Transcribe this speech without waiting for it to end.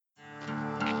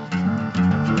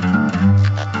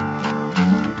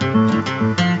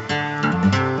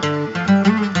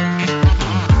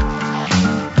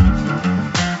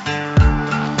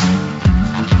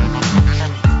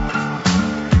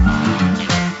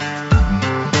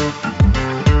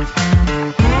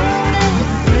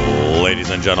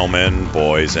and gentlemen,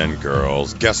 boys and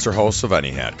girls, guests or hosts of any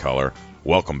hat color,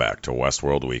 welcome back to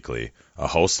Westworld Weekly, a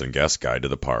host and guest guide to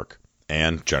the park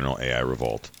and General AI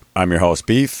Revolt. I'm your host,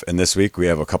 Beef, and this week we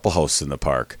have a couple hosts in the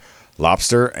park,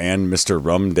 Lobster and Mr.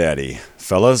 Rum Daddy.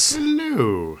 Fellas?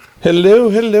 Hello.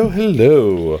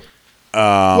 Hello.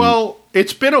 Well,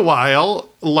 it's been a while,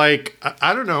 like,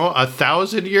 I don't know,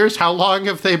 1,000 years? How long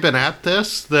have they been at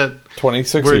this? That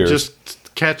 26 we're years.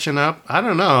 just catching up? I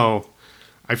don't know.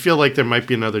 I feel like there might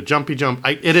be another jumpy jump.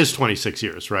 It is 26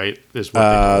 years, right? Is what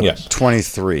Yes.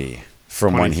 23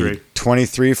 from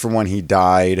 23 from when he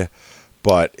died,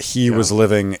 but he was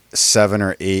living 7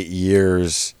 or 8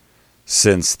 years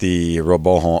since the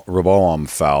Roboam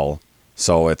fell.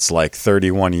 So it's like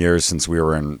 31 years since we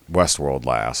were in Westworld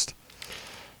last.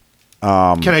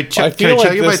 Can I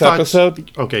tell you my thoughts?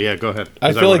 Okay, yeah, go ahead.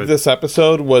 I feel like this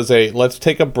episode was a let's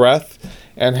take a breath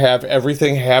and have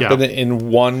everything happen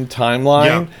in one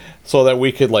timeline so that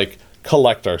we could, like,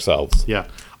 collect ourselves. Yeah.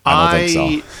 I don't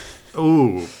think so.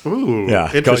 Ooh.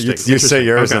 Yeah, Interesting. you say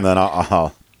yours Okay. and then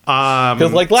I'll...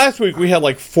 Because, like, last week we had,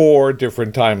 like, 4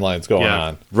 different timelines going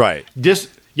on. Right.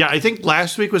 I think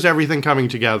last week was everything coming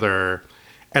together,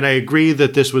 and I agree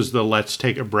that this was the let's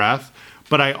take a breath,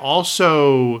 but I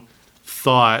also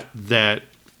thought that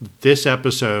this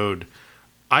episode,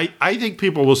 I think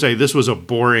people will say this was a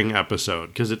boring episode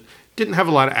because it didn't have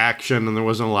a lot of action and there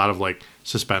wasn't a lot of, like,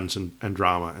 suspense and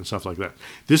drama and stuff like that.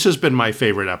 This has been my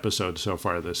favorite episode so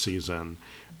far this season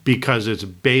because it's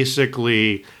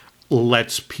basically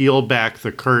let's peel back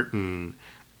the curtain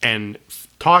and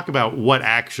talk about what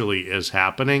actually is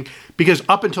happening. Because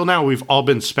up until now, we've all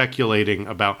been speculating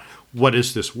about what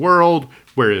is this world?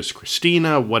 Where is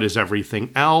Christina? What is everything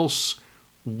else?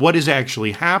 What is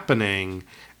actually happening?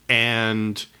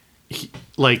 And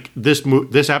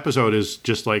this episode is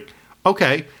just like,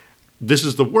 okay, this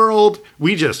is the world.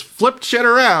 We just flipped shit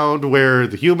around where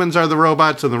the humans are the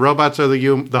robots and the robots are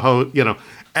the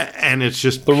and it's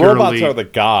just the robots are the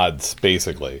gods,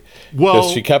 basically. Well,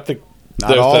 she kept the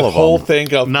all of whole them.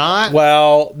 thing of Not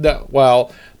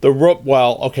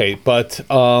okay, but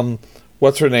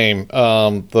what's her name?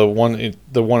 The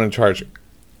one in charge.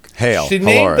 Hail. She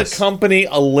named Dolores. the company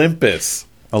Olympus.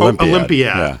 Olympiad.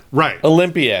 Yeah. Right.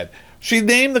 Olympiad. She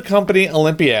named the company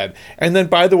Olympiad. And then,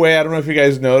 by the way, I don't know if you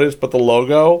guys noticed, but the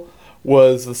logo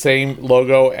was the same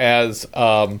logo as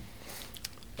The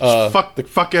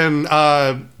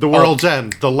World's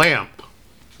End, the lamp.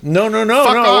 No, Fuck it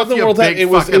off, wasn't you World's End. big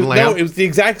fucking lamp. It was the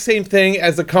exact same thing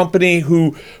as the company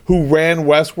who ran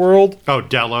Westworld, Oh,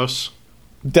 Delos.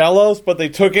 Delos, but they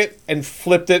took it and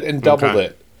flipped it and doubled Okay.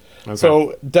 it.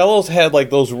 So Delos had,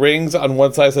 like, those rings on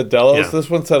one side said Delos. Yeah.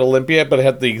 This one said Olympia, but it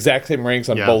had the exact same rings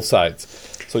on both sides.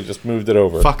 So he just moved it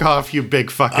over. Fuck off, you big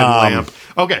fucking lamp.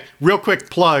 Okay, real quick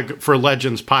plug for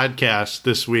Legends podcast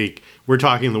this week. We're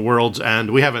talking The World's End.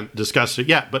 We haven't discussed it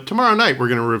yet, but tomorrow night we're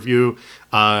going to review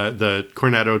the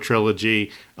Cornetto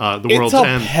trilogy, The World's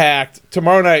End. Packed.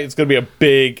 Tomorrow night it's going to be a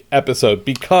big episode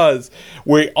because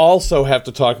we also have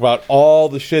to talk about all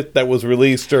the shit that was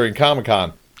released during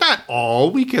Comic-Con. Not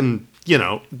all. We can,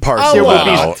 Parse There will that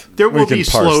be- out. there will we can be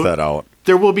parse slow- that out.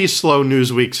 There will be slow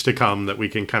news weeks to come that we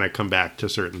can kind of come back to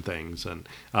certain things and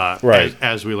Right.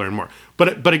 as we learn more.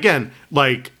 But again,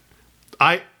 like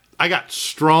I got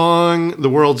strong The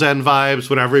World's End vibes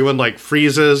when everyone, like,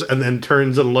 freezes and then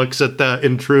turns and looks at the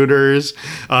intruders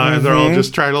and they're all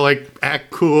just trying to, like, act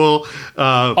cool.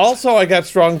 Also, I got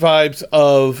strong vibes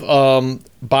of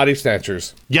Body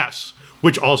Snatchers. Yes,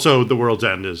 which also The World's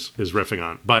End is riffing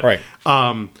on. But Right.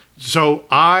 So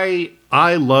I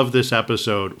love this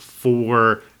episode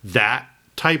for that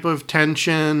type of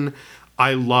tension.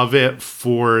 I love it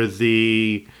for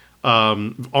the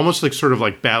almost like sort of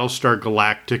like Battlestar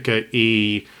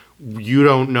Galactica-y. You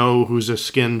don't know who's a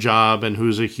skin job and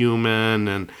who's a human,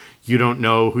 and you don't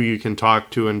know who you can talk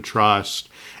to and trust.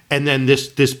 And then this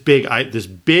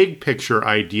big picture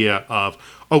idea of,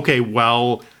 okay,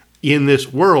 well, in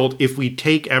this world, if we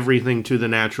take everything to the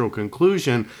natural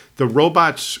conclusion, the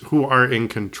robots who are in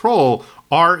control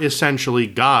are essentially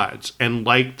gods. And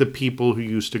like the people who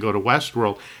used to go to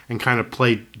Westworld and kind of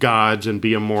play gods and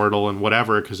be immortal and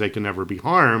whatever because they can never be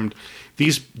harmed,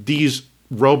 these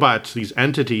robots, these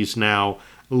entities now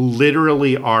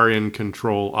literally are in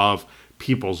control of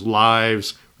people's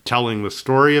lives, telling the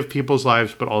story of people's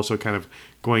lives, but also kind of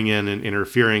going in and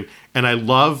interfering. And I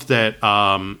love that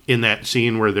in that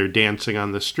scene where they're dancing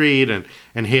on the street and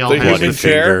Hale The has human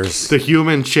chair? the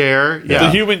human chair. Yeah. The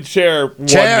human chair won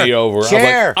Chair. me over.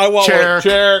 Chair. I'm like, I want Chair. a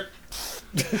chair.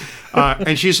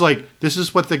 And she's like, this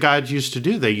is what the gods used to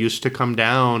do. They used to come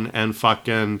down and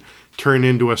fucking turn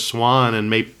into a swan and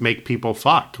make people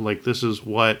fuck. Like, this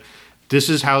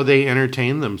is how they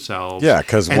entertain themselves. Yeah,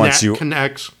 because once you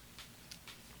connects,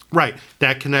 right,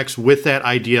 that connects with that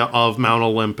idea of Mount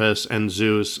Olympus and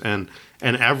Zeus and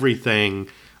everything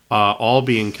all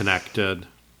being connected.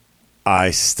 I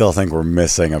still think we're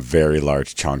missing a very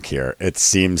large chunk here. It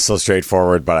seems so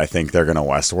straightforward, but I think they're going to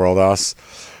Westworld us.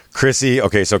 Chrissy,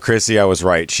 I was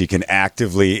right. She can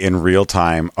actively, in real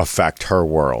time, affect her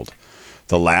world.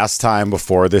 The last time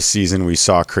before this season we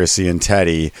saw Chrissy and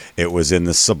Teddy, it was in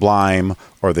the Sublime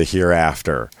or the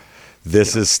Hereafter.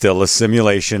 This is still a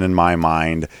simulation in my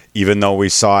mind. Even though we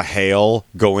saw Hale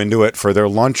go into it for their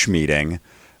lunch meeting,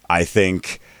 I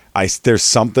think there's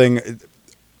something...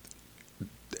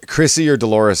 Chrissy or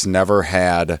Dolores never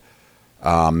had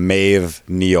Maeve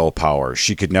Neo powers.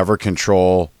 She could never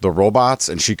control the robots,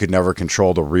 and she could never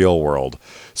control the real world.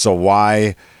 So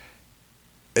why...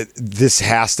 This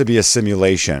has to be a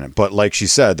simulation. But like she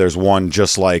said, there's one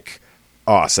just like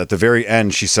us. At the very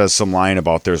end, she says some line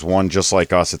about there's one just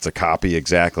like us. It's a copy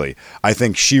exactly. I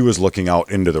think she was looking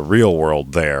out into the real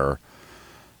world there.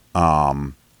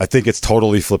 I think it's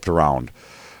totally flipped around.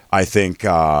 I think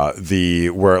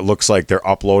where it looks like they're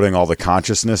uploading all the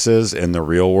consciousnesses in the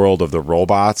real world of the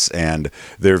robots, and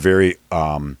they're very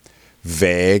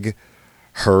vague.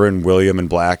 Her and William and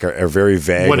Black are very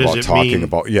vague about talking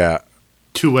about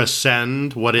to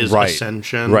ascend. What is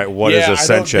ascension? Right. What is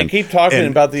ascension? They keep talking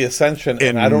about the ascension,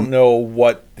 and I don't know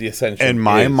what the ascension is. In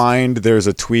my mind, there's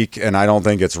a tweak, and I don't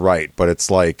think it's right, but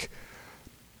it's like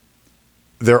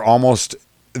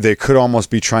they could almost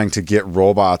be trying to get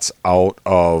robot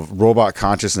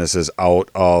consciousnesses out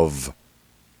of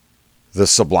the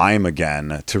Sublime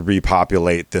again to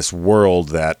repopulate this world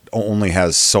that only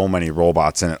has so many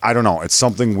robots in it. I don't know. It's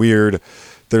something weird.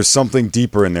 There's something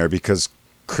deeper in there because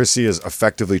Chrissy is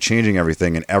effectively changing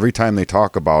everything, and every time they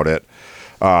talk about it,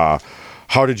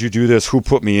 how did you do this? Who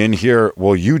put me in here?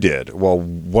 Well, you did. Well,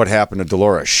 what happened to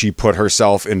Dolores? She put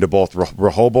herself into both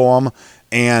Rehoboam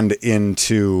and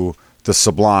into the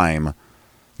Sublime.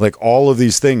 Like, all of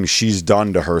these things she's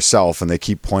done to herself, and they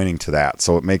keep pointing to that.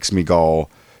 So it makes me go,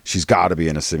 she's got to be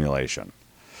in a simulation.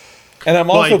 And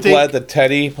I'm also glad that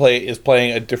Teddy is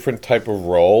playing a different type of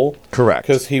role. Correct.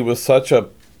 Because he was such a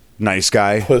nice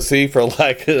guy, pussy, for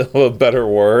lack of a better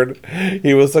word.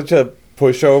 He was such a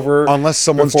pushover. Unless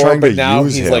someone's trying to use him. But now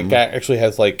he's actually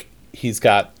has he's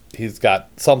got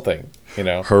something. You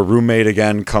know, her roommate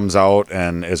again comes out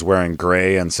and is wearing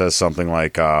gray and says something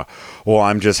like, "Well,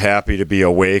 I'm just happy to be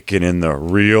awake and in the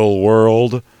real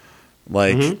world."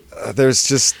 Like, there's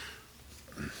just.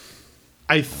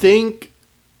 I think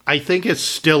it's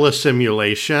still a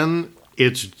simulation.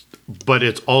 But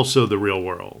it's also the real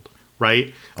world.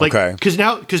 Right? Like, okay.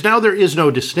 Because now there is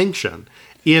no distinction.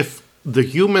 If the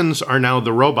humans are now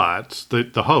the robots,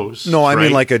 the hosts. No, I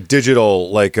mean like a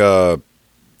digital,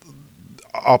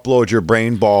 upload your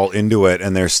brain ball into it,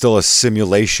 and there's still a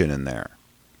simulation in there.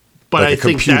 But like I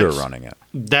think computer running it.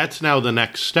 That's now the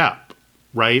next step,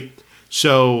 right?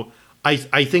 So I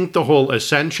think the whole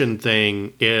ascension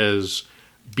thing is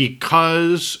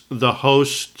because the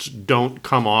hosts don't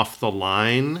come off the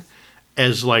line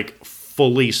as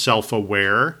fully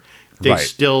self-aware, they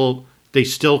still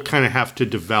kind of have to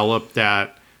develop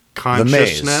that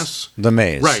consciousness. The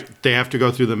maze. Right. They have to go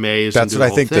through the maze. That's what I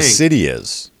think the city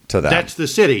is to them. That's the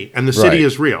city. And the city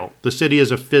is real. The city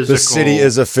is a physical... The city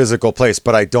is a physical place,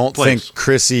 but I don't think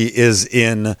Chrissy is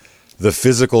in the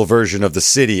physical version of the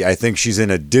city. I think she's in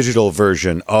a digital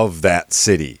version of that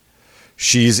city.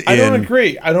 I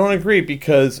don't agree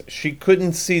because she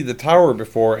couldn't see the tower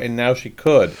before, and now she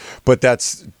could. But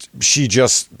she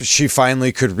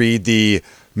finally could read the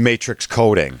Matrix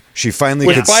coding. She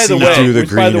finally could see through the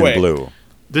green and blue.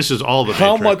 This is all the Matrix.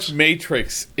 How much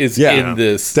Matrix is in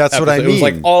this? That's episode. what I mean.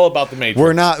 It was all about the Matrix.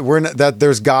 We're not that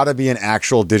there's got to be an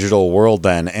actual digital world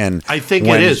then, and I think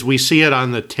it is. We see it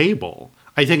on the table.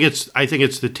 I think it's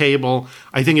the table.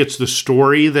 I think it's the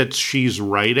story that she's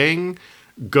writing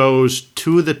goes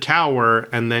to the tower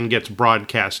and then gets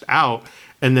broadcast out,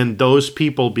 and then those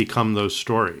people become those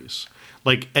stories.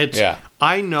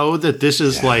 I know that this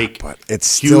is but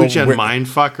it's huge still and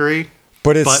mindfuckery.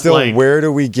 But it's still where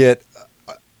do we get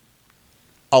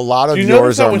a lot of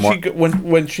yours are more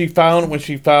when she found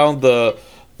the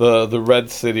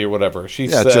Red City or whatever, she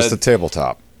said just the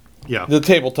tabletop. Yeah. The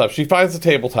tabletop. She finds the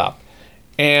tabletop.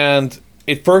 And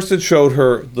at first it showed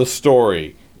her the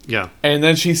story. Yeah. And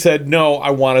then she said, "No, I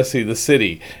want to see the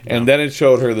city." And then it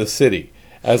showed her the city.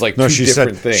 as like No, two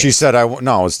different things. She said,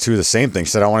 no, it's two the same thing.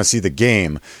 She said, I want to see the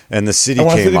game. And the city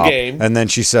see came the up. game. And then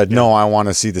she said, no, I want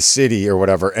to see the city or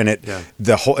whatever. And it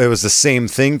was the same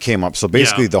thing came up. So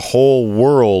basically the whole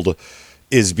world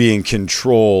is being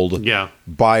controlled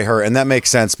by her. And that makes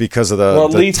sense because of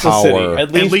the tower. The city.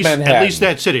 At least Manhattan. At least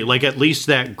that city. Like, at least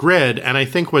that grid. And I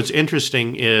think what's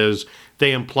interesting is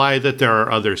they imply that there are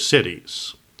other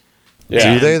cities.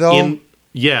 Yeah. Do they, though?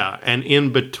 And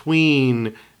in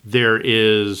between, there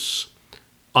is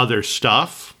other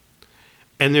stuff.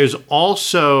 And there's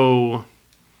also,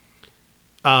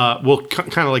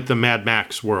 kind of like the Mad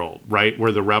Max world, right?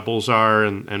 Where the rebels are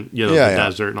and the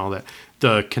desert and all that.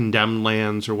 The condemned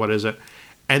lands, or what is it?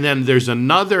 And then there's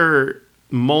another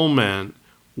moment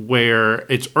where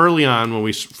it's early on when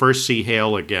we first see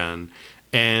Hale again.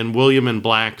 And William in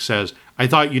Black says, I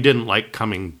thought you didn't like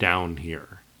coming down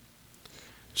here.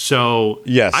 So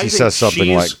yes, he says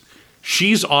something like,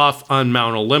 she's off on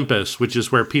Mount Olympus, which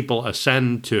is where people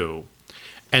ascend to,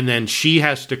 and then she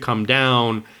has to come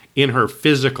down in her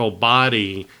physical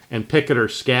body and pick at her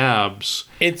scabs.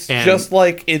 It's just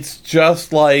like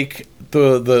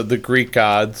the Greek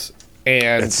gods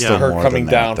and her coming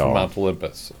down from Mount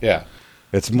Olympus. Yeah,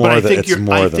 it's more. I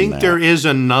think there is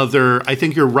another. I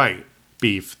think you're right,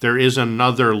 Beef. There is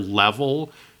another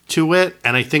level to it,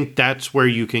 and I think that's where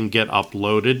you can get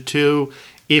uploaded to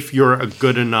if you're a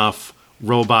good enough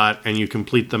robot and you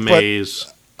complete the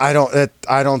maze. I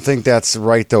don't think that's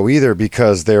right though either,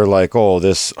 because they're like, oh,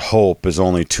 this Hope is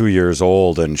only 2 years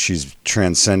old and she's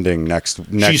transcending next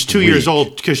she's 2 years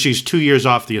old because she's 2 years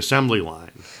off the assembly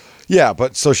line. Yeah,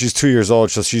 but so she's 2 years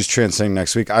old, so she's transcending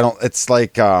next week. It's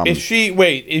like is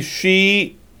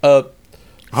she a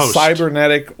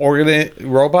cybernetic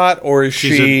robot, or is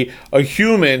she a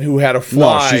human who had a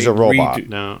fly? No, she's a robot.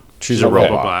 She's a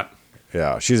robot.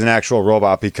 Yeah, she's an actual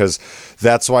robot, because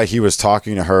that's why he was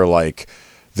talking to her like,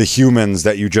 the humans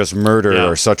that you just murder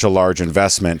are such a large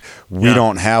investment. We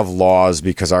don't have laws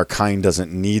because our kind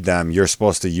doesn't need them. You're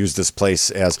supposed to use this place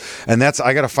as, and that's,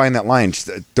 I got to find that line.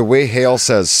 The way Hale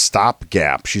says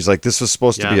stopgap, she's like, this was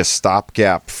supposed to be a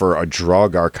stopgap for a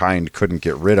drug our kind couldn't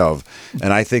get rid of.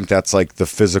 And I think that's like the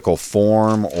physical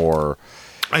form, or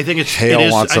I think it's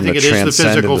Hale wants them to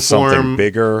transcend into something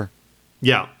bigger.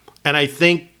 Yeah. And I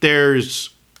think there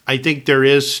is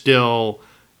still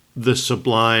the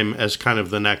sublime as kind of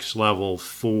the next level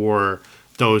for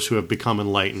those who have become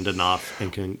enlightened enough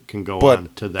and can go on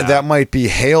to that. That might be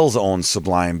Hale's own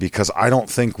sublime, because I don't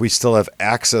think we still have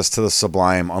access to the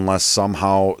sublime unless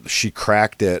somehow she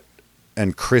cracked it.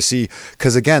 And Chrissy,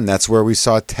 because again, that's where we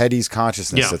saw Teddy's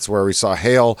consciousness. That's where we saw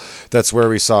Hale. That's where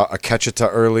we saw Akecheta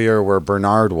earlier, where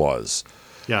Bernard was.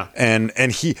 Yeah. And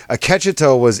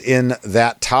Akecheta was in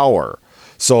that tower.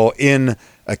 So in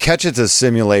Akecheta's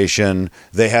simulation,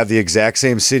 they have the exact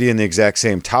same city and the exact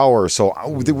same tower. So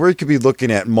we could be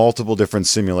looking at multiple different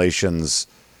simulations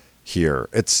here.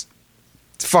 It's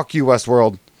fuck you,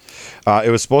 Westworld.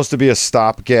 It was supposed to be a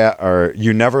stopgap, or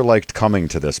you never liked coming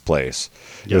to this place.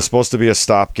 It was supposed to be a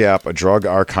stopgap, a drug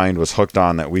our kind was hooked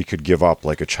on that we could give up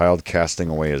like a child casting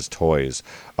away his toys,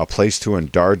 a place to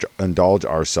indulge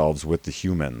ourselves with the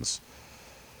humans.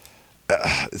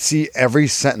 See, every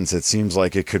sentence, it seems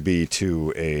like it could be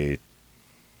to a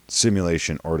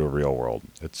simulation or to real world.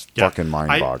 It's fucking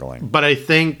mind-boggling. But I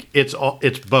think it's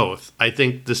both. I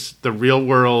think the real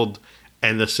world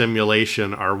and the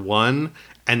simulation are one,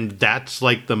 and that's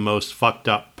like the most fucked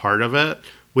up part of it,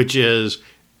 which is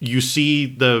you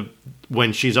see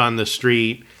when she's on the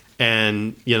street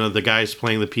and the guy's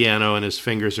playing the piano and his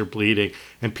fingers are bleeding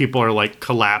and people are like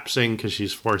collapsing because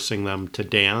she's forcing them to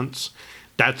dance.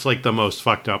 That's like the most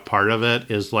fucked up part of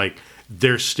it, is like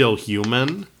they're still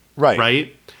human,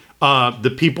 right?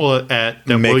 The people at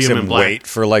that makes William him and Black wait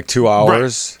for like 2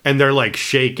 hours, and they're like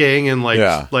shaking and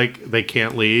like they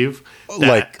can't leave.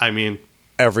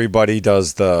 Everybody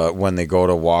does when they go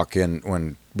to walk in,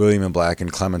 when William and Black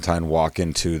and Clementine walk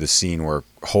into the scene where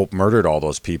Hope murdered all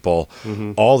those people.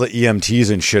 Mm-hmm. All the EMTs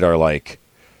and shit are like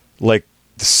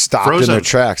stopped frozen in their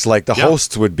tracks, like the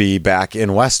hosts would be back in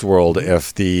Westworld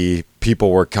if the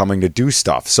people were coming to do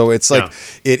stuff. So it's like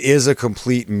it is a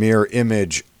complete mirror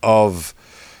image of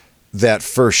that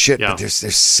first shit, but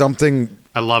there's something,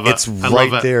 I love it. It's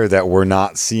right there that we're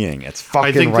not seeing. It's fucking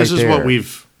I think right this is there.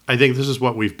 I think this is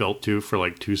what we've built to for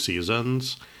like 2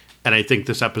 seasons. And I think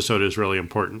this episode is really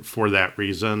important for that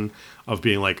reason of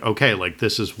being like, okay, like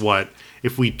this is what,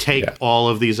 if we take all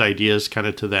of these ideas kind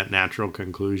of to that natural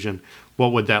conclusion,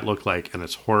 what would that look like? And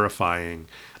it's horrifying.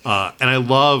 And I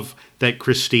love that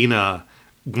Christina,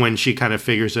 when she kind of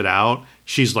figures it out,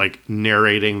 she's like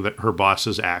narrating her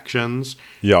boss's actions.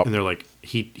 Yep. And they're like,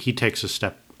 he takes a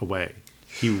step away.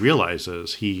 He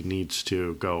realizes he needs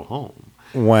to go home.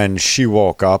 When she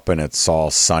woke up and it's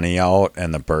all sunny out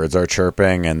and the birds are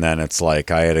chirping, and then it's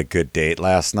like, I had a good date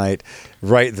last night.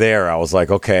 Right there, I was like,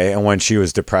 okay. And when she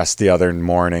was depressed the other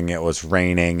morning, it was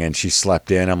raining and she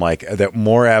slept in. I'm like, that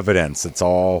more evidence. It's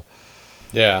all.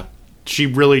 Yeah. She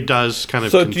really does kind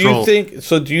of control.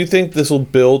 Do you think this will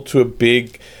build to a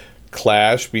big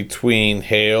clash between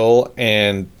Hale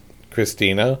and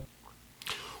Christina?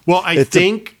 Well, I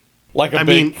think.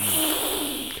 Mean,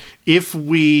 if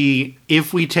we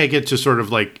take it to sort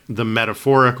of like the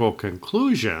metaphorical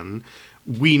conclusion,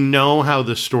 we know how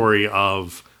the story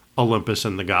of Olympus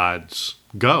and the gods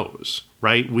goes,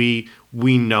 right? We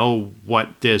know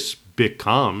what this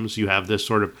becomes. You have this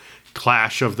sort of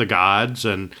clash of the gods,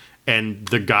 and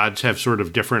the gods have sort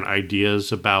of different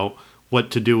ideas about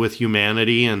what to do with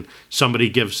humanity, and somebody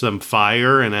gives them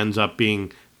fire and ends up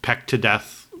being pecked to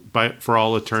death for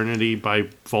all eternity by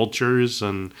vultures.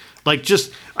 And I guess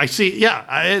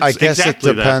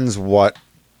exactly it depends what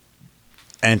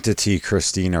entity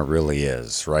Christina really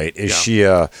is, right? Is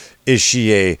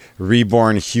she a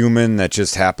reborn human that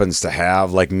just happens to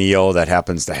have, like Neo, that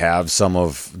happens to have some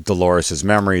of Dolores's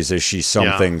memories? Is she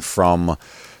something from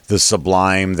the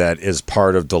Sublime that is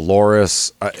part of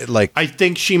Dolores? I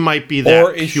think she might be that,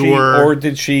 or is pure. Or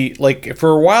did she, like,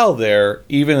 for a while there,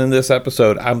 even in this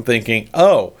episode, I'm thinking,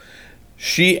 oh,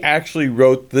 she actually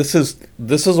wrote, this is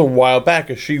a while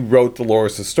back, she wrote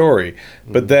Dolores' story.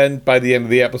 But then by the end of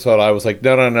the episode, I was like,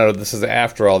 no, this is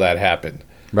after all that happened.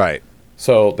 Right.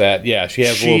 So that, yeah, she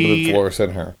has a little bit of Dolores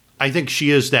in her. I think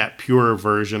she is that pure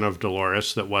version of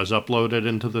Dolores that was uploaded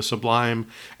into the Sublime.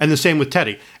 And the same with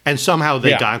Teddy. And somehow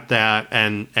they got that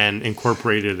and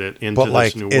incorporated it into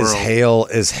this new world.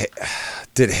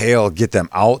 Did Hale get them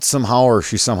out somehow, or is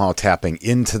she somehow tapping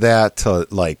into that to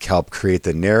like help create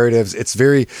the narratives?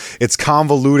 It's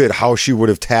convoluted how she would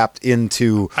have tapped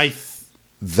into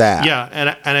that.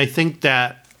 Yeah, and I think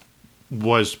that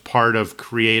was part of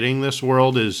creating this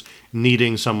world, is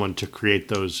needing someone to create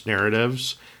those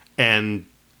narratives. And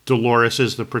Dolores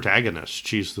is the protagonist.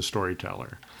 She's the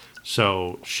storyteller.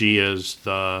 So she is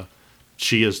the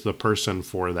person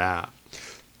for that.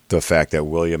 The fact that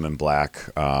William in Black,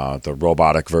 the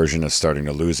robotic version, is starting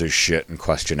to lose his shit and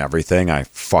question everything, I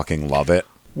fucking love it.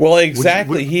 Well,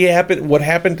 exactly. What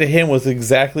happened to him was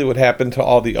exactly what happened to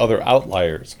all the other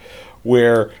outliers,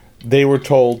 where they were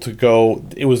told to go,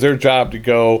 it was their job to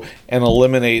go and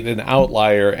eliminate an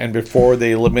outlier, and before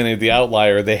they eliminated the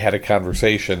outlier, they had a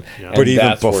conversation. Yeah. But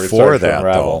even before that,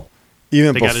 though, they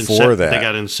got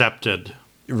incepted.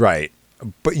 Right.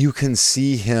 But you can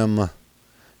see him,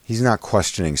 he's not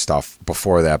questioning stuff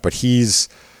before that, but he's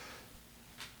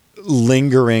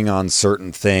lingering on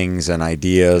certain things and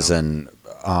ideas and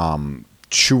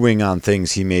chewing on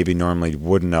things he maybe normally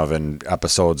wouldn't have in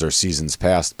episodes or seasons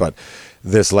past. But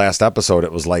this last episode,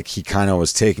 it was like he kind of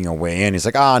was taking away in. He's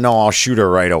like, no, I'll shoot her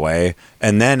right away.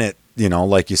 And then it,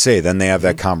 like you say, then they have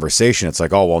that conversation. It's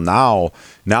like, oh, well,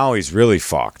 now he's really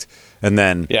fucked. And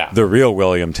then the real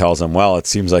William tells him, well, it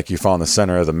seems like you found the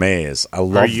center of the maze. I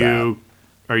love that.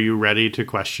 Are you ready to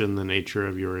question the nature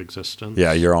of your existence?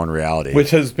 Yeah, your own reality.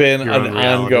 Which has been an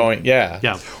ongoing,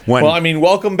 Yeah.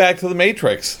 Welcome back to the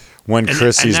Matrix. When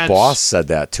Chrissy's boss said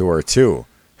that to her, too.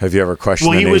 Have you ever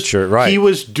questioned the nature? Right. He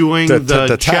was doing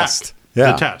the test.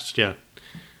 Yeah. The test, yeah.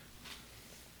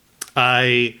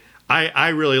 I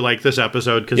really like this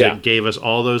episode because it gave us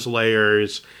all those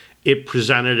layers. It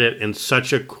presented it in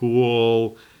such a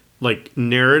cool, like,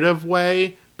 narrative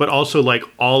way, but also, like,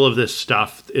 all of this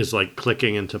stuff is, like,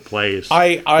 clicking into place.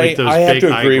 I have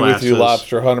to agree with you,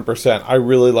 Lobster, 100%. I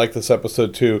really like this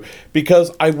episode, too,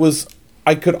 because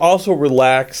I could also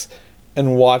relax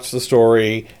and watch the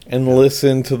story and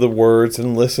listen to the words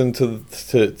and listen to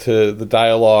the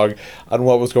dialogue on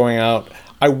what was going on.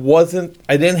 I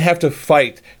didn't have to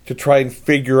fight to try and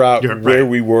figure out where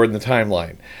we were in the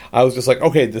timeline. I was just like,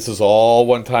 okay, this is all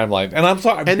one timeline. And I'm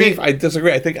sorry, Beef, I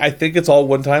disagree. I think it's all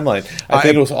one timeline. I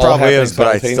think it was all probably is, but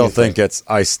I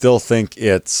still think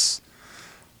it's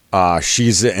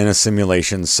she's in a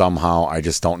simulation somehow. I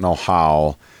just don't know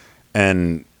how.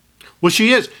 And well,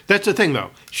 she is. That's the thing,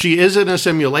 though. She is in a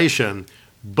simulation,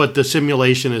 but the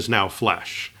simulation is now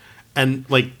flesh. And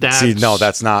like that. See, no,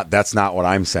 that's not what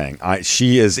I'm saying.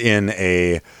 She is in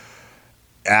a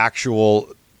actual,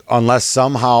 unless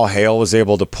somehow Hale was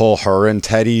able to pull her and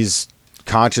Teddy's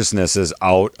consciousnesses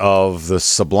out of the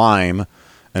Sublime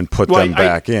and put them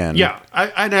back in. Yeah,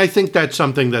 I think that's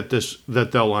something that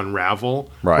they'll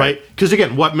unravel, right? Because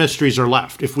again, what mysteries are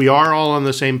left? If we are all on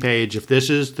the same page, if this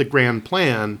is the grand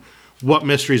plan, what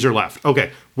mysteries are left?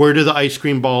 Okay, where do the ice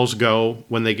cream balls go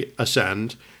when they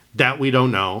ascend? That we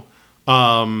don't know.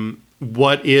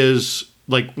 What is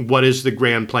the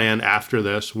grand plan after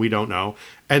this? We don't know.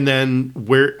 And then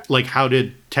how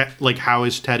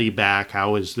is Teddy back?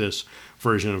 How is this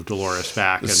version of Dolores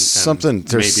back?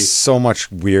 There's so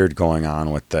much weird going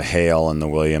on with the Hale and the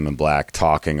William and Black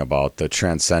talking about the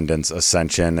Transcendence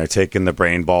Ascension. They're taking the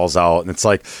brain balls out, and it's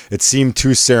like it seemed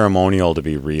too ceremonial to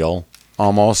be real,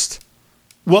 almost.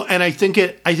 Well, and I think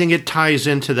it ties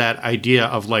into that idea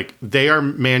of they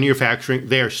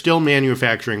are still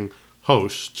manufacturing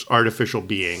hosts, artificial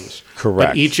beings.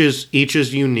 Correct. But each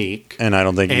is unique. And I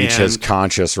don't think each is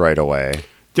conscious right away.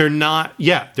 They're not,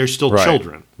 they're still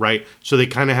children, right? So they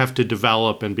kind of have to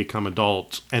develop and become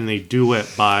adults, and they do it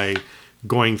by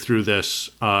going through this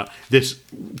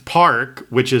park,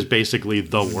 which is basically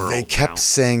the world. They kept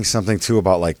saying something too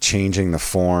about changing the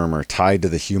form or tied to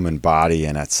the human body,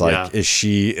 and it's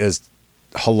is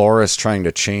Halloris trying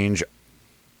to change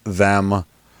them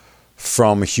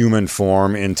from human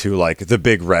form into the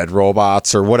big red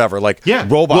robots or whatever,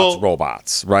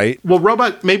 robots, right?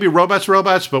 Well, maybe robots,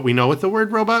 but we know what the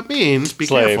word robot means. Be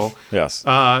Slave. Careful. Yes.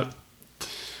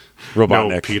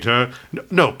 Robotnik.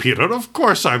 No, Peter, of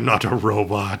course I'm not a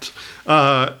robot.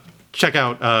 Check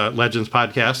out Legends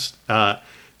podcast.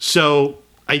 So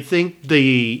I think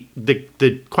the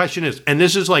question is, and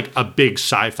this is a big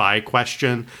sci-fi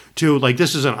question too,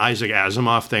 this is an Isaac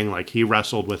Asimov thing, he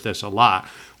wrestled with this a lot,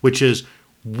 which is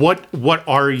what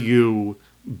are you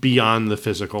beyond the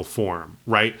physical form,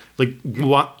 right?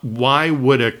 Why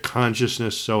would a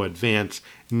consciousness so advanced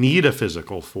need a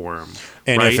physical form?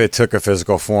 And right? if it took a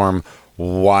physical form,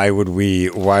 why would we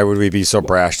be so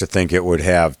brash to think it would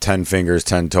have 10 fingers,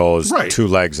 10 toes, 2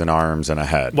 legs and arms and a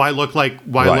head? Why look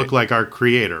like our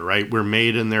creator, right? We're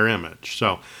made in their image.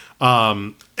 So,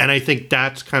 and I think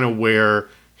that's kind of where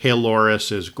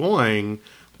Halloris is going,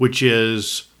 which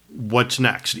is what's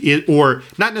next, or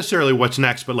not necessarily what's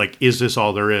next, but is this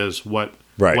all there is? What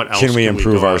else can we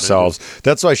improve ourselves?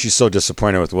 That's why she's so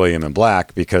disappointed with William and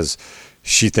Black, because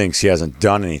she thinks he hasn't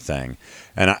done anything.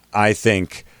 And I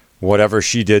think whatever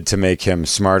she did to make him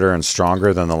smarter and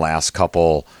stronger than the last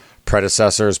couple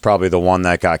predecessors, probably the one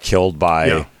that got killed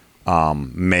by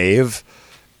Maeve,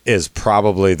 is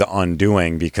probably the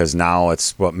undoing, because now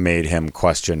it's what made him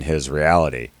question his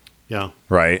reality. Yeah.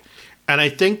 Right? And I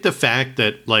think the fact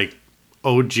that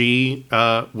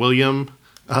OG William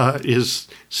is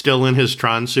still in his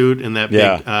Tron suit in that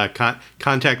big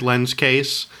contact lens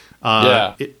case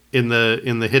in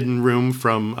the hidden room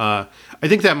from I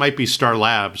think that might be Star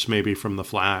Labs, maybe from The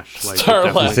Flash. Star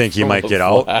Labs. You think he might get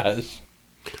out?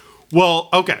 Well,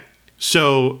 okay.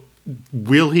 So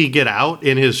will he get out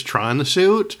in his Tron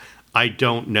suit? I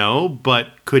don't know,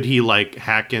 but could he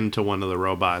hack into one of the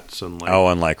robots and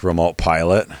remote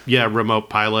pilot? Yeah, remote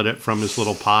pilot it from his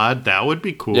little pod. That would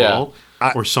be cool,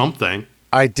 or something.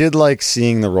 I did like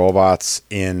seeing the robots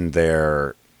in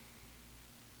their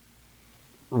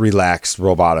relaxed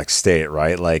robotic state,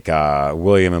 right?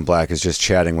 William and Black is just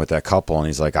chatting with that couple, and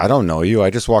he's like, "I don't know you.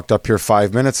 I just walked up here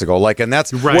 5 minutes ago." And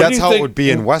that's how it would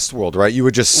be in Westworld, right? You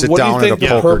would just sit down at a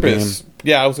poker game.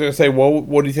 Yeah, I was going to say,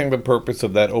 what do you think the purpose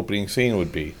of that opening scene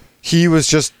would be? He was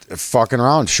just fucking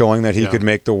around, showing that he could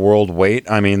make the world wait.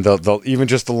 I mean, even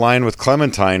just the line with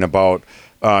Clementine about,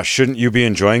 shouldn't you be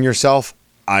enjoying yourself?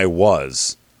 I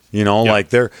was.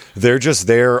 They're just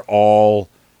there all.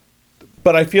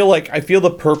 But I feel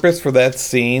the purpose for that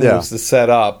scene was to set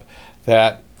up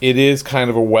that it is kind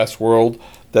of a Westworld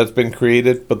that's been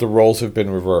created, but the roles have been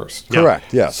reversed.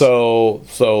 Correct. Yes. So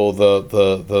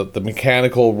the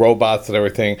mechanical robots and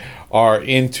everything are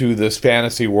into this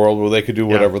fantasy world where they could do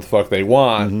whatever the fuck they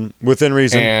want within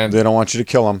reason. And they don't want you to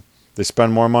kill them. They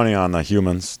spend more money on the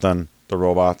humans than the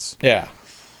robots. Yeah.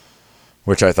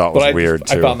 Which I thought was weird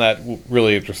too. I found that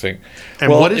really interesting.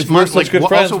 And what is money? Such good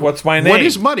friends, what's my name? What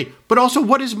is money? But also,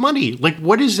 what is money?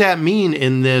 What does that mean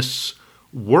in this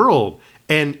world?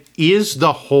 And is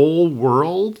the whole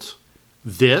world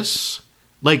this?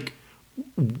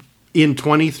 In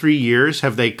 23 years,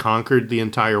 have they conquered the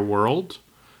entire world?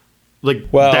 That's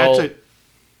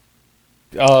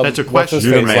a question.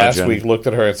 You last week looked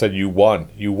at her and said, "You won.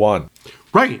 You won."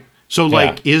 Right. So,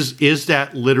 is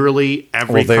that literally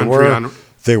every country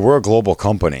They were a global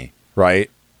company, right?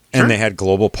 Sure. And they had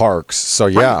global parks. So,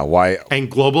 why? And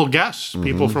global guests,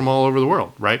 people from all over the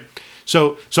world, right?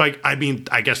 So I mean,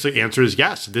 I guess the answer is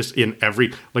yes. This in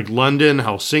every, London,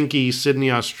 Helsinki,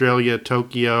 Sydney, Australia,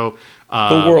 Tokyo.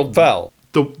 The world fell.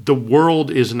 The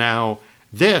world is now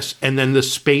this. And then the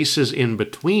spaces in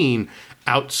between,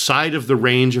 outside of the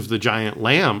range of the giant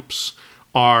lamps,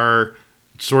 are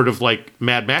sort of like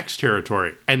Mad Max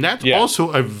territory. And that's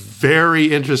also a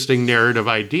very interesting narrative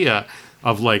idea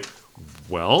of like,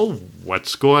 well,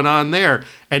 what's going on there?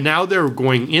 And now they're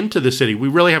going into the city. We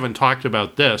really haven't talked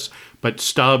about this, but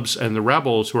Stubbs and the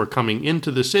rebels who are coming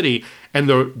into the city, and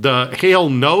the Hale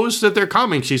knows that they're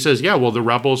coming. She says, yeah, well, the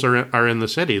rebels are in the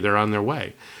city. They're on their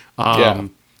way.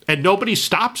 And nobody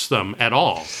stops them at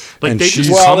all. Like, they just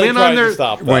come in on their...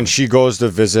 When she goes to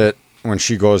visit...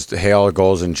 Hale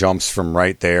goes and jumps from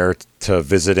right there to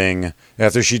visiting,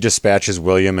 after she dispatches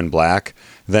William and Black,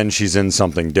 then she's in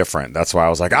something different. That's why I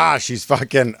was like, she's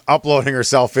fucking uploading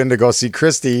herself in to go see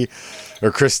Christy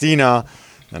or Christina.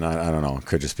 And I don't know, it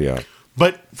could just be a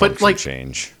but like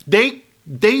change. They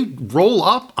roll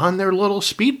up on their little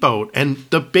speedboat, and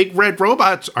the big red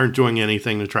robots aren't doing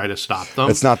anything to try to stop them.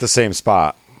 It's not the same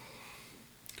spot.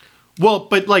 Well,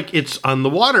 but like, it's on the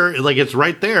water, like it's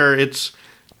right there. It's...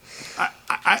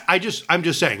 I'm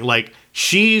just saying, like,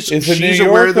 she's New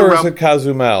aware of the or is it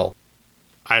Cozumel?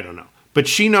 I don't know, but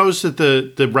she knows that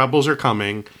the rebels are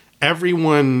coming.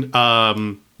 Everyone,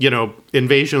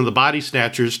 Invasion of the Body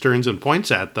Snatchers turns and points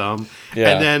at them,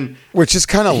 and then which is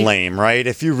kind of lame, right?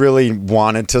 If you really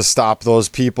wanted to stop those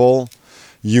people,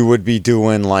 you would be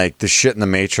doing like the shit in the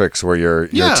Matrix where you're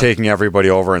taking everybody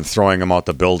over and throwing them out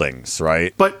the buildings,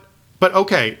 right? But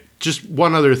okay, just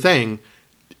one other thing.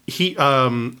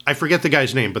 I forget the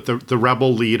guy's name, but the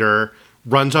rebel leader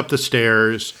runs up the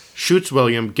stairs, shoots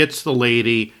William, gets the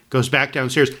lady, goes back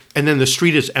downstairs, and then the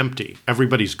street is empty.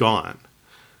 Everybody's gone.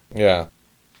 Yeah.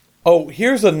 Oh,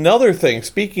 here's another thing.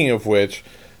 Speaking of which,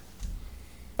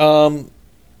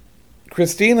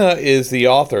 Christina is the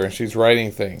author, and she's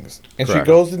writing things. And Correct. She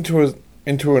goes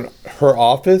into her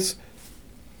office.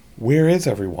 Where is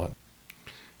everyone?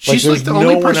 She's like the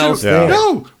only person.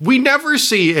 No, we never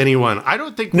see anyone. I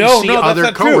don't think we see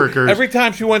other coworkers. True. Every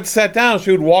time she went and sat down,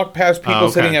 she would walk past people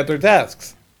sitting at their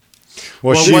desks.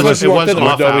 Well, it was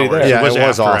off hours. Yeah, it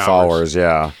was off hours.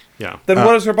 Yeah. Then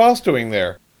what is her boss doing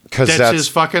there? That's his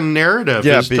fucking narrative.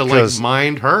 Is to like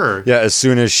mind her. Yeah, as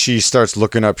soon as she starts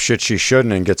looking up shit she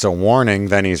shouldn't and gets a warning,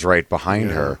 then he's right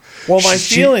behind her. Well, my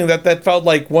feeling that felt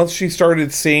like once she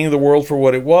started seeing the world for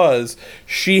what it was,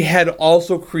 she had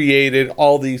also created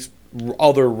all these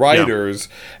other writers,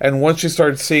 and once she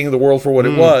started seeing the world for what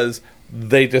it was,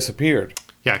 they disappeared.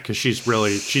 Yeah, because she's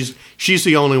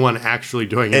the only one actually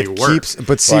doing any work.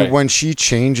 When she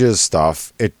changes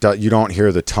stuff, you don't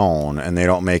hear the tone, and they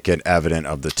don't make it evident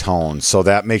of the tone. So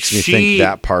that makes me think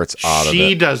that part's out of it.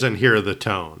 She doesn't hear the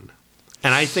tone,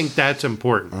 and I think that's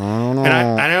important. I don't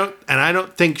know. And I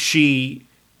don't think she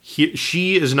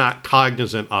is not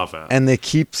cognizant of it. And they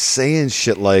keep saying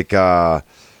shit like that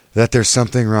there's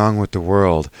something wrong with the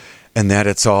world, and that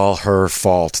it's all her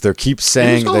fault. They keep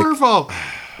saying it's all her fault.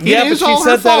 Yeah, but she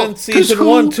said that in season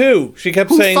 1 too. She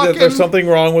kept saying that there's something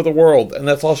wrong with the world, and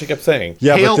that's all she kept saying.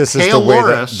 Yeah, but this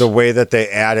is the way that they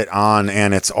add it on,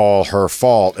 and it's all her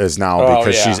fault is now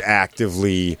because she's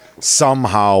actively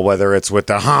somehow, whether it's with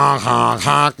the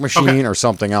honk machine or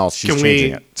something else, she's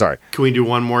changing it. Sorry. Can we do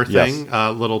one more thing?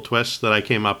 A little twist that I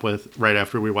came up with right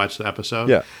after we watched the episode.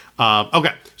 Yeah.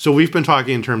 Okay, so we've been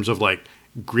talking in terms of like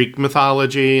Greek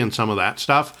mythology and some of that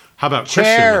stuff. How about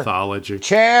Christian mythology?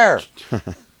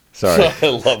 Sorry. I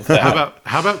love that.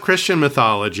 How about Christian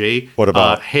mythology? What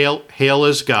about Hale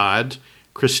is God,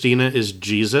 Christina is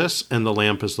Jesus, and the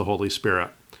lamp is the Holy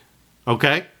Spirit.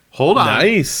 Okay, hold on.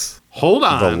 Nice. Hold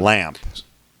on. The lamp.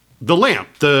 The lamp.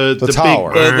 The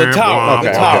tower. Big, the tower.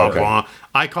 Okay. The tower. Okay.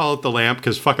 I call it the lamp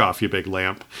because fuck off, you big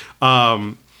lamp.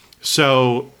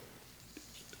 So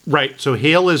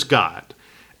Hale is God.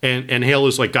 And Hale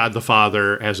is like God the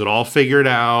Father, has it all figured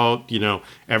out,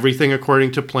 everything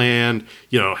according to plan,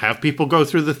 have people go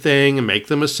through the thing and make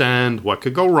them ascend. What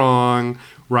could go wrong,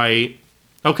 right?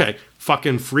 Okay,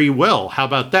 fucking free will. How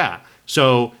about that?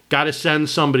 So got to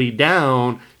send somebody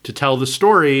down to tell the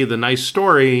story, the nice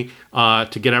story,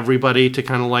 to get everybody to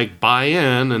kind of like buy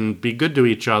in and be good to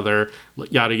each other,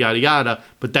 yada, yada, yada.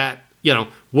 But that,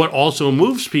 what also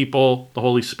moves people, the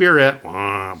Holy Spirit,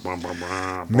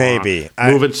 maybe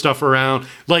moving stuff around.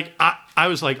 Like I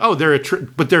was like, oh, they're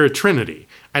a Trinity,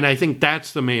 and I think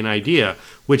that's the main idea,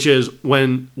 which is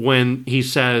when he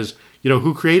says,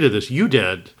 who created this? You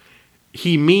did.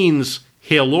 He means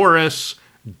Halores,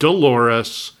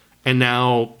 Dolores, and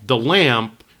now the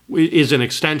lamp is an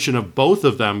extension of both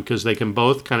of them because they can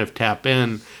both kind of tap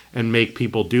in and make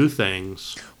people do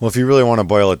things. Well, if you really want to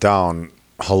boil it down,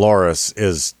 Halores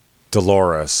is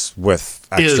Dolores with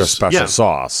extra special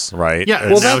sauce, right? Yeah.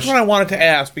 Well, that's what I wanted to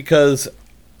ask because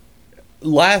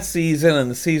last season and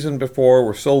the season before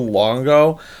were so long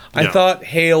ago. I thought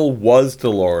Hale was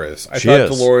Dolores. I thought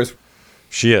Dolores.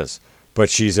 She is. But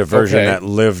she's a version that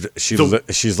lived.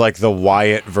 She's like the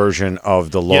Wyatt version of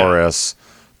Dolores,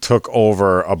 took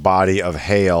over a body of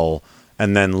Hale,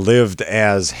 and then lived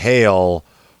as Hale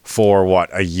for,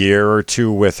 a year or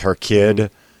two with her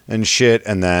kid and shit.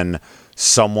 And then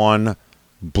someone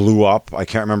blew up. I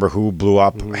can't remember who blew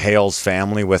up Hale's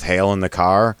family with Hale in the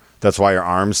car. That's why her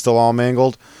arm's still all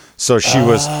mangled. So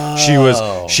she's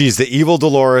the evil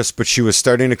Dolores, but she was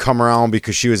starting to come around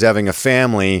because she was having a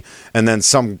family, and then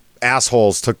some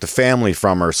assholes took the family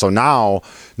from her. So now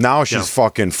she's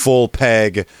fucking full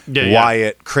peg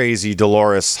Wyatt crazy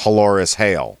Dolores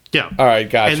Hale. Yeah. All right,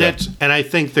 gotcha. And I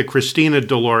think the Christina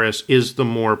Dolores is the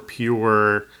more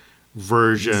pure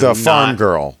version. The farm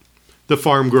girl. The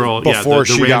farm girl, before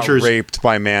she got raped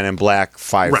by Man in Black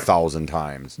 5,000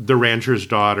 times. The rancher's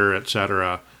daughter,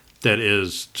 etc. That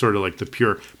is sort of like the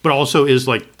pure, but also is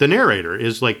like the narrator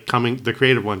is like the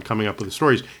creative one coming up with the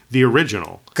stories. The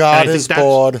original. God is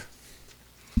bored.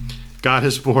 God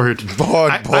is bored.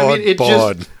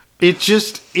 It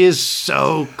just is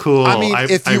so cool. I mean,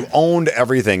 if you owned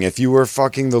everything, if you were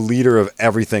fucking the leader of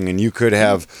everything, and you could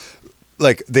have,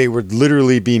 they would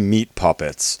literally be meat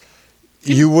puppets,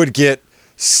 you would get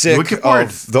sick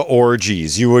of the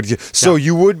orgies. You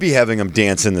would be having them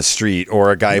dance in the street, or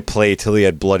a guy play till he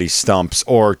had bloody stumps,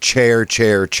 or chair.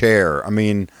 I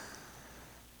mean,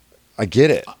 I get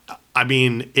it. I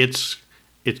mean, it's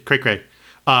cray-cray.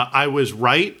 I was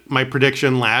right. My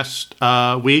prediction last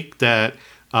week that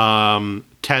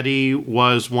Teddy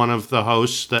was one of the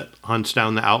hosts that hunts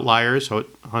down the outliers,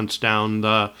 hunts down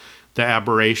the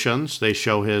aberrations. They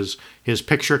show his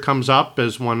picture comes up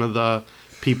as one of the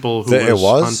people who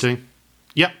was hunting.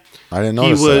 Yep. I didn't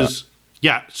notice that.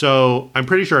 Yeah, so I'm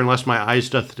pretty sure, unless my eyes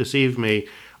doth deceive me,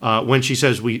 when she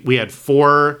says we had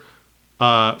four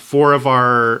of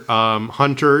our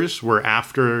hunters were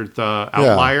after the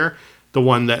outlier, the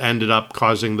one that ended up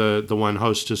causing the one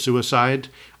host to suicide.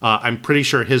 I'm pretty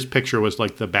sure his picture was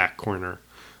like the back corner.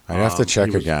 I'd have to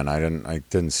check again. I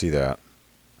didn't see that.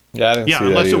 Yeah, I didn't see that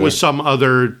unless either. It was some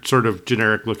other sort of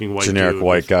generic-looking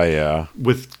white guy,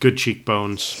 with good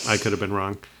cheekbones. I could have been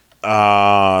wrong.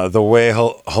 The way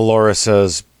Halora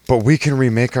says, but we can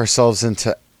remake ourselves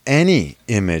into any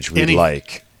image we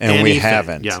like, and we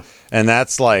haven't. Yeah. And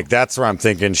that's where I'm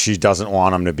thinking she doesn't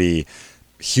want them to be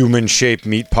human-shaped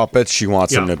meat puppets. She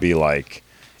wants them to be like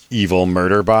evil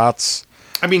murder bots.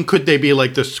 I mean, could they be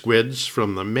like the squids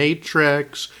from the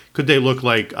Matrix? Could they look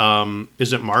like,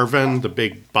 is it Marvin, the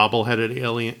big bobbleheaded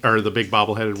alien, or the big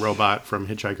bobbleheaded robot from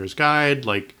Hitchhiker's Guide?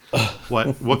 Like,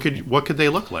 what could they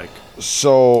look like?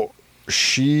 So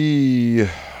I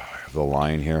have the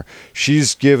line here.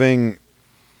 She's giving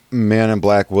Man in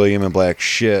Black, William in Black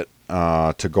shit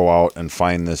to go out and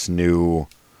find this new,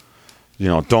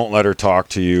 don't let her talk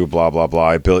to you, blah, blah, blah.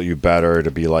 I built you better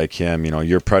to be like him.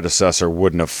 Your predecessor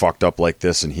wouldn't have fucked up like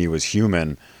this, and he was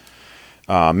human.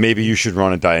 Maybe you should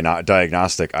run a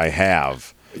diagnostic. I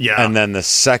have. Yeah. And then the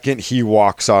second he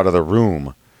walks out of the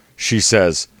room, she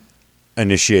says,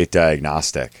 initiate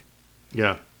diagnostic.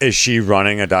 Yeah. Is she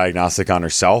running a diagnostic on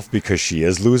herself because she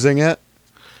is losing it?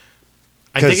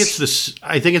 I think it's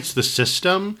the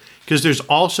system, because there's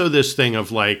also this thing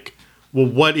of like, well,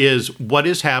 what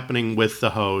is happening with the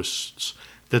hosts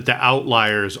that the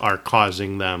outliers are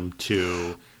causing them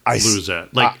to lose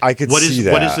it? Like, I could see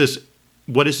that.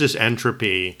 What is this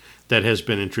entropy that has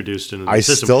been introduced into the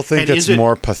system? I still think it's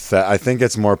more pathetic. I think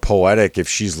it's more poetic if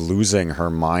she's losing her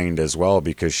mind as well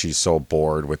because she's so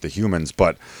bored with the humans.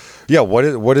 But yeah, what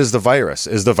is the virus?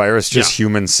 Is the virus just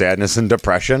human sadness and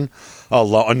depression?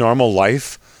 A normal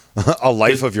life, a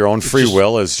life of your own free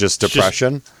will is just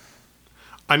depression.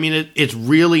 I mean, it's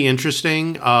really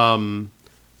interesting.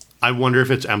 I wonder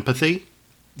if it's empathy,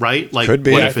 right? Like, could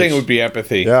be. I think it would be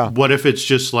empathy. Yeah. What if it's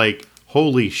just like,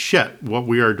 holy shit, what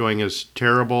we are doing is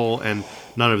terrible and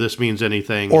none of this means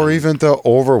anything. Or even the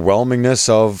overwhelmingness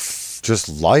of just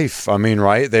life. I mean,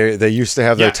 right? They used to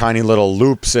have their tiny little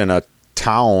loops in a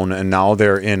town, and now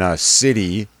they're in a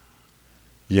city,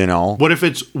 What if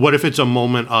it's a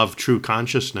moment of true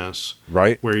consciousness?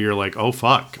 Right. Where you're like, oh,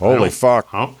 fuck. Holy fuck.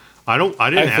 I didn't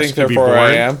ask to be therefore born.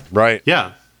 I am. Right.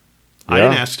 Yeah. I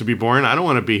didn't ask to be born. I don't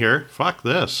want to be here. Fuck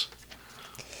this.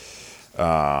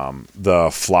 The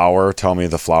flower, tell me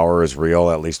the flower is real,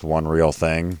 at least one real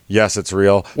thing. Yes, it's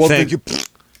real. Well, thank you.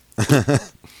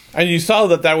 And you saw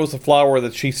that was the flower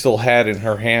that she still had in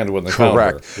her hand when they found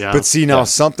her. Correct. Yeah. But see, now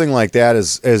something like that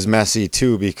is messy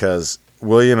too, because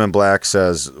William in Black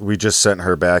says, we just sent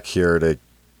her back here to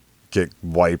get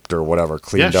wiped or whatever,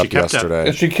 cleaned up yesterday.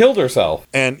 And she killed herself.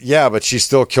 And but she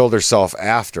still killed herself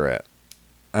after it.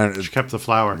 And she kept the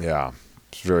flower. Yeah.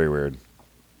 It's very weird.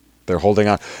 They're holding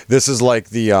on. This is like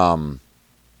the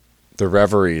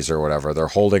reveries or whatever. They're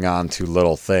holding on to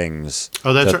little things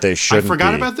that they shouldn't. I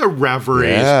forgot about the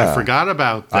reveries. Yeah. I forgot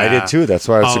about that. I did too. That's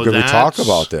why it's good we talk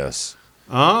about this.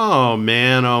 Oh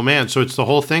man. So it's the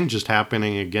whole thing just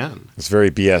happening again. It's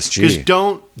very BSG.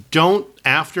 Because don't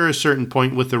after a certain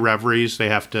point with the reveries, they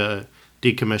have to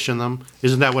decommission them.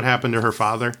 Isn't that what happened to her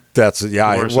father? That's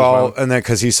well, and then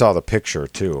because he saw the picture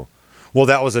too. Well,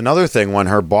 that was another thing when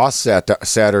her boss sat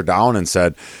her down and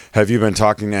said, "Have you been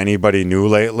talking to anybody new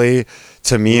lately?"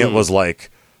 To me, it was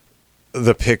like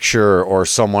the picture or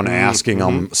someone asking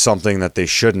them something that they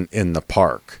shouldn't in the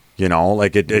park. You know,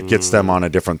 like it gets them on a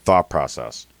different thought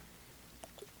process.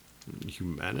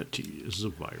 Humanity is a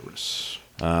virus.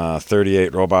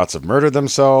 38 robots have murdered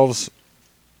themselves.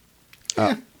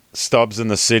 Stubbs in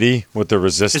the city with the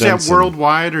resistance. Is that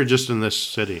worldwide or just in this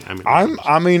city?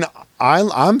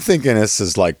 I'm thinking this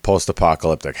is like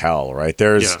post-apocalyptic hell, right?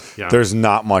 There's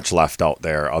not much left out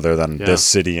there other than this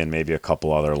city and maybe a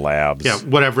couple other labs. Yeah,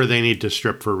 whatever they need to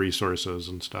strip for resources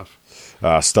and stuff.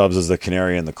 Stubbs is the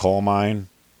canary in the coal mine.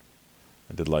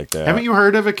 I did like that. Haven't you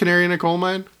heard of a canary in a coal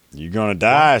mine? You're gonna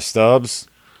die, Stubbs.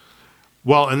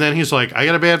 Well, and then he's like, I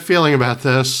got a bad feeling about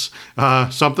this.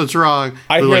 Something's wrong.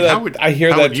 I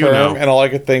hear that term, and all I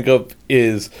could think of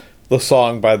is the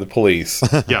song by the Police.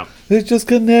 Yeah. It's just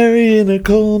canary in a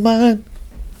coal mine.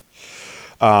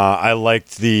 I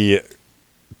liked the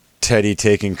Teddy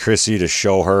taking Chrissy to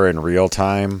show her in real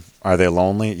time. Are they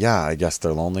lonely? Yeah, I guess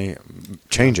they're lonely.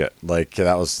 Change it. Like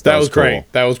that was cool.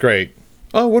 great. That was great.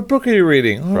 Oh, what book are you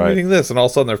reading? Oh, I'm reading this, and all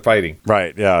of a sudden they're fighting.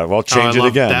 Right. Yeah. Well, change it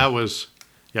again. That was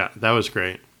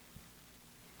great.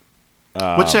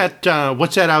 What's that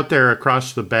out there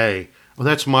across the bay? Oh,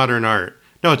 that's modern art.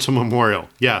 No, it's a memorial.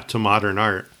 Yeah, to modern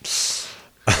art.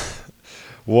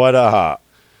 What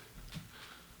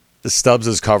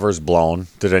Stubbs' cover's blown.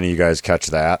 Did any of you guys catch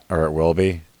that? Or it will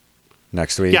be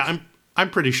next week? Yeah, I'm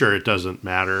pretty sure it doesn't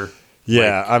matter.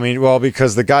 Yeah,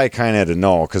 because the guy kind of had to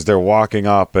know, because they're walking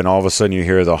up and all of a sudden you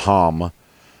hear the hum.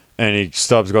 And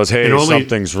Stubbs goes, "Hey,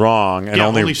 something's wrong." And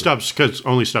only Stubbs, because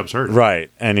only Stubbs heard it. Right,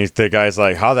 and the guy's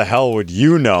like, "How the hell would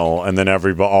you know?" And then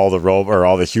all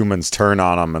the humans turn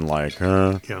on him and like,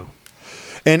 huh? Yeah.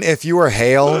 And if you were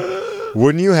Hale,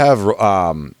 wouldn't you have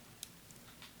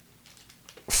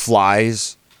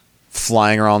flies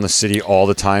flying around the city all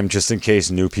the time just in case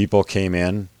new people came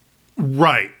in?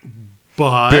 Right,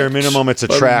 but bare minimum, it's a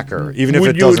tracker. Even if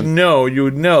it doesn't, you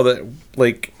would know that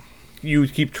like. You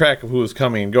would keep track of who was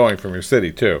coming and going from your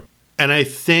city, too. And I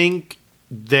think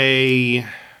I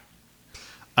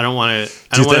don't want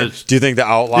to... Do you think the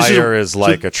outlier is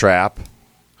like a trap?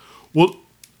 Well,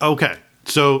 okay.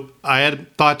 So I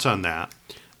had thoughts on that.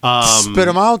 Spit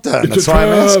them out then. That's why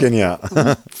I'm asking you.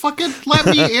 Fucking let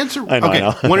me answer. I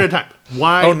know. One at a time.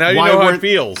 Why? Oh, now you know how it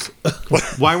feels.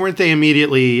 Why weren't they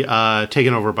immediately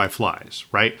taken over by flies?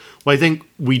 Right. Well, I think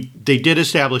they did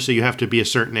establish that you have to be a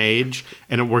certain age,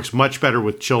 and it works much better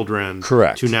with children.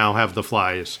 Correct. To now have the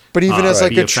flies. But even as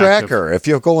like a tracker, if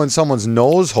you go in someone's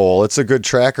nose hole, it's a good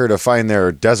tracker to find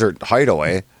their desert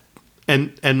hideaway.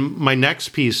 And my next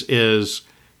piece is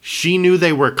she knew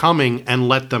they were coming and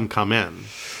let them come in.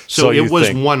 So it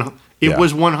was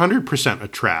 100% a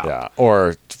trap. Yeah,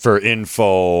 or for info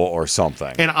or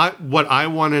something. And what I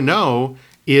want to know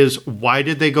is why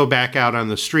did they go back out on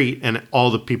the street and all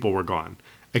the people were gone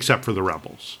except for the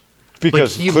rebels?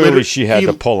 Because clearly she had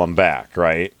to pull them back,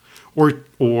 right?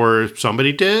 Or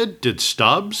somebody did. Did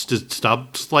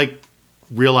Stubbs like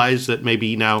realize that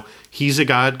maybe now he's a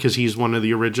god because he's one of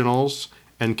the originals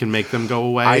and can make them go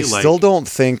away? I still don't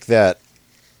think that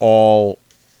all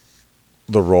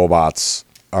the robots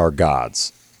are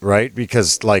gods, right?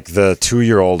 Because like the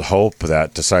 2-year-old Hope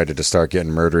that decided to start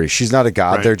getting murdery, she's not a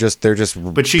god. Right. They're just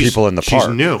people in the park.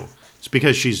 She's new. It's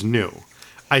because she's new.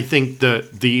 I think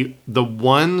the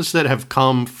ones that have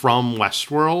come from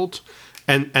Westworld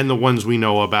and the ones we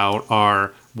know about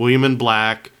are William and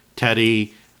Black,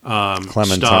 Teddy,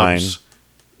 Clementine. Stubbs,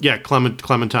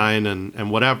 Clementine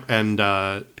and whatever,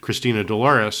 and Christina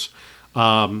Dolores.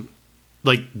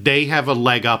 Like they have a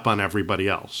leg up on everybody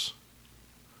else.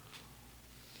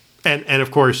 And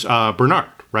of course, Bernard,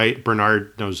 right?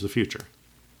 Bernard knows the future.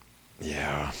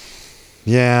 Yeah.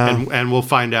 Yeah. And we'll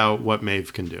find out what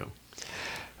Maeve can do.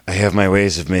 I have my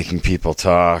ways of making people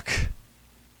talk.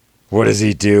 What does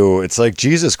he do? It's like,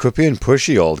 Jesus, quit being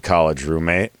pushy, old college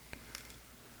roommate.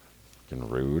 Fucking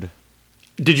rude.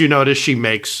 Did you notice she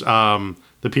makes the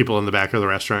people in the back of the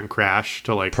restaurant crash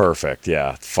to like... Perfect,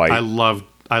 yeah. Fight. I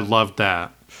loved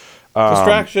that.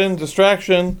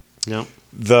 Distraction. Yep.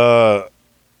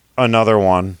 Another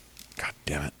one. God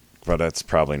damn it. but it's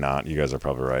probably not. You guys are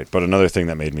probably right. But another thing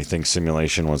that made me think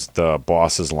simulation was the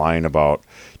boss's line about,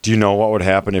 do you know what would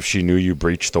happen if she knew you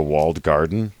breached the walled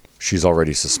garden? She's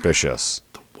already suspicious.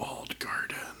 The walled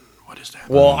garden. What is that?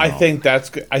 Well, I think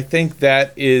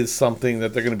that is something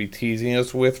that they're going to be teasing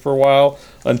us with for a while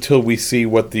until we see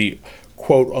what the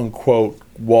quote unquote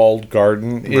walled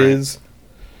garden is.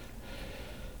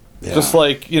 Yeah. Just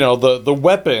like, the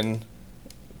weapon.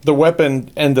 The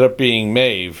weapon ended up being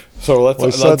Maeve. So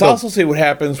let's also see what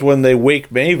happens when they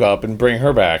wake Maeve up and bring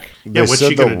her back. They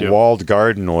said the walled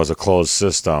garden was a closed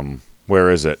system. Where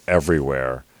is it?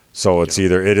 Everywhere. So it's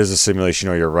either it is a simulation,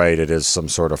 or you're right, it is some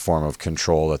sort of form of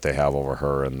control that they have over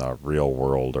her in the real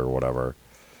world or whatever.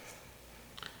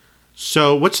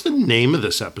 So what's the name of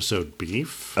this episode,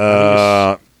 Beef?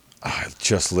 I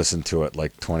just listened to it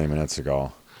like 20 minutes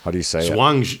ago. How do you say it?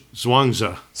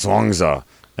 Zhuangzi.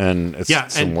 And it's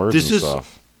some words and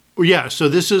stuff. Yeah, so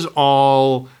this is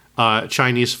all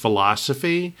Chinese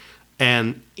philosophy,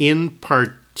 and in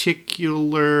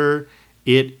particular,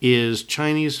 it is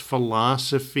Chinese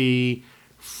philosophy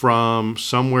from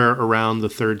somewhere around the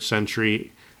 3rd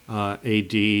century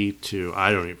AD to,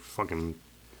 I don't even fucking...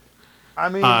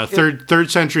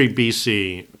 third century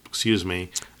BC, excuse me.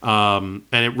 And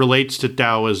it relates to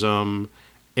Taoism,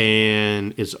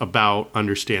 and it's about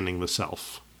understanding the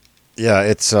self. Yeah,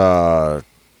 it's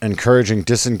encouraging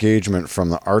disengagement from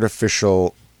the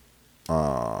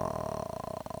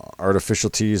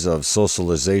artificialities of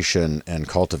socialization and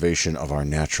cultivation of our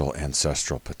natural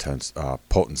ancestral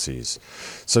potencies.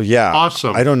 So yeah,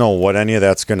 awesome. I don't know what any of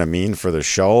that's going to mean for the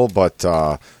show, but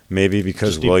maybe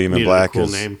because William and Black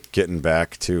is getting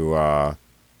back to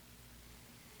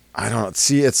I don't know.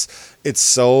 See, it's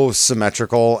so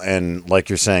symmetrical, and like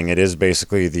you're saying, it is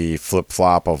basically the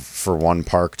flip-flop of for one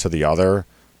park to the other,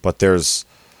 but there's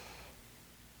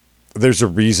a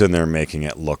reason they're making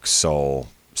it look so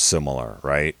similar,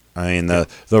 right? I mean, the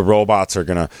robots are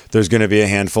there's gonna be a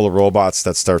handful of robots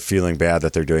that start feeling bad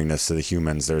that they're doing this to the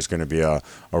humans. There's gonna be a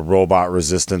robot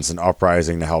resistance and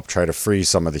uprising to help try to free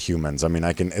some of the humans. I mean,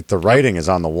 the writing is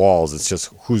on the walls. It's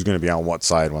just who's gonna be on what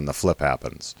side when the flip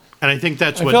happens. And I think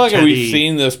that's I feel like we've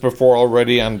seen this before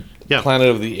already on Planet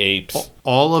of the Apes.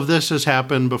 All of this has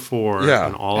happened before. Yeah.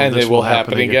 And all of this will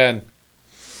happen again.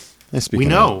 We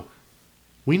know.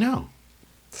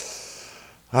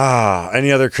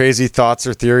 Any other crazy thoughts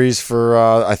or theories for,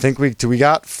 I think we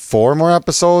got 4 more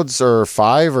episodes, or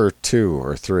 5 or 2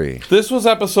 or 3? This was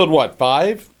episode what,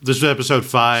 5? This was episode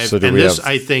 5. So do we have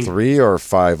 3 or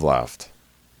 5 left?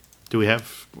 Do we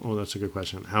have, that's a good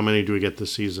question. How many do we get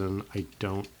this season? I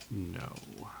don't know.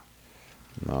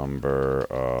 Number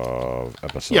of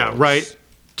episodes. Yeah, right.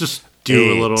 Just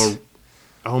do 8. A little,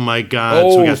 oh my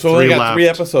God. So we got 3 left. 3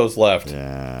 episodes left.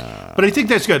 Yeah. But I think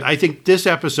that's good. I think this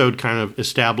episode kind of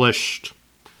established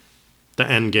the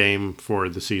end game for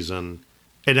the season.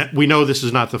 And we know this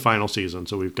is not the final season,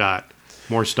 so we've got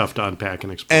more stuff to unpack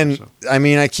and explore. And, I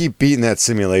mean, I keep beating that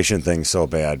simulation thing so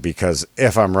bad because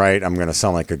if I'm right, I'm going to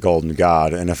sound like a golden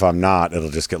god. And if I'm not,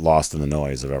 it'll just get lost in the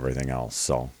noise of everything else.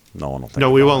 So no one will think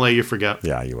No, we won't let you forget.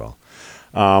 Yeah, you will.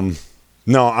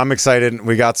 No, I'm excited.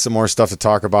 We got some more stuff to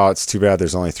talk about. It's too bad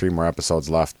there's only 3 more episodes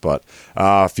left. But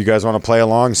if you guys want to play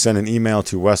along, send an email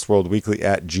to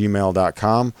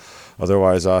westworldweekly@gmail.com.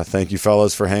 Otherwise, thank you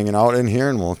fellas for hanging out in here,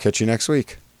 and we'll catch you next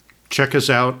week. Check us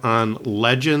out on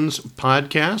Legends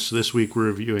Podcast. This week we're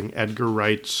reviewing Edgar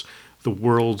Wright's The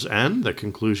World's End, the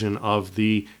conclusion of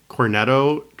the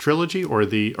Cornetto trilogy, or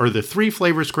the 3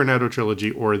 Flavors Cornetto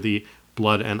trilogy, or the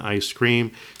Blood and Ice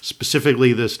Cream.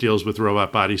 Specifically, this deals with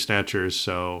robot body snatchers.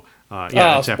 So,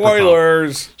 it's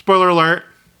spoilers! Spoiler alert!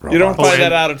 You don't find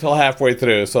that out until halfway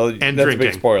through, so that's drinking. A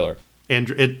big spoiler. And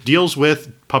it deals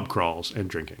with pub crawls and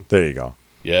drinking. There you go.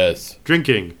 Yes.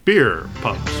 Drinking, beer,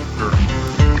 pubs, girl.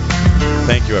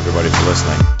 Thank you, everybody, for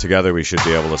listening. Together, we should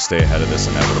be able to stay ahead of this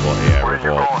inevitable AI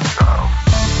revolt.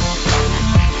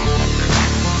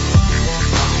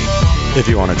 If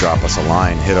you want to drop us a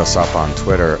line, hit us up on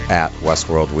Twitter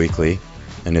 @WestworldWeekly.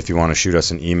 And if you want to shoot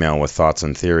us an email with thoughts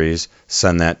and theories,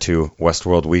 send that to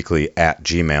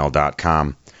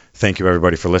westworldweekly@gmail.com. Thank you,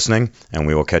 everybody, for listening, and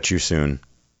we will catch you soon.